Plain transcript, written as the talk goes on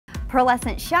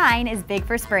Pearlescent shine is big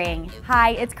for spring. Hi,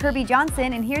 it's Kirby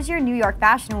Johnson, and here's your New York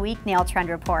Fashion Week nail trend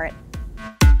report.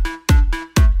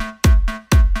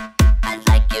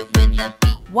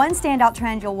 One standout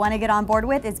trend you'll want to get on board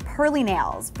with is pearly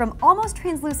nails, from almost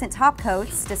translucent top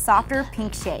coats to softer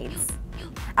pink shades.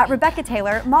 At Rebecca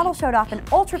Taylor, model showed off an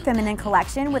ultra-feminine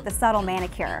collection with a subtle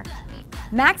manicure.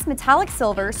 MAC's metallic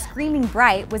silver, screaming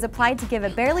bright, was applied to give a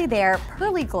barely there,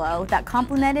 pearly glow that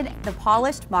complemented the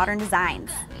polished modern designs.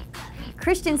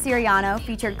 Christian Siriano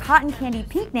featured cotton candy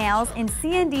pink nails in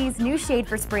CND's new shade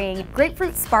for spring,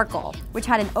 Grapefruit Sparkle, which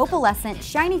had an opalescent,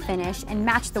 shiny finish and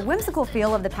matched the whimsical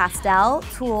feel of the pastel,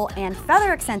 tulle, and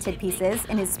feather-accented pieces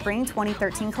in his spring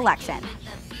 2013 collection.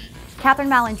 Catherine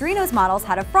Malandrino's models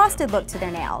had a frosted look to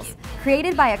their nails,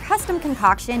 created by a custom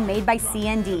concoction made by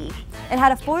CND. It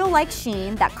had a foil-like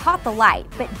sheen that caught the light,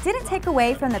 but didn't take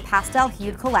away from the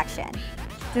pastel-hued collection.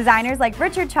 Designers like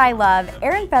Richard Chai Love,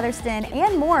 Aaron Featherston,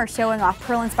 and more showing off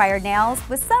pearl-inspired nails,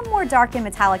 with some more dark and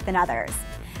metallic than others.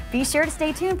 Be sure to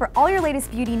stay tuned for all your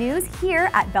latest beauty news here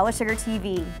at Bella Sugar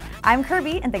TV. I'm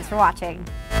Kirby, and thanks for watching.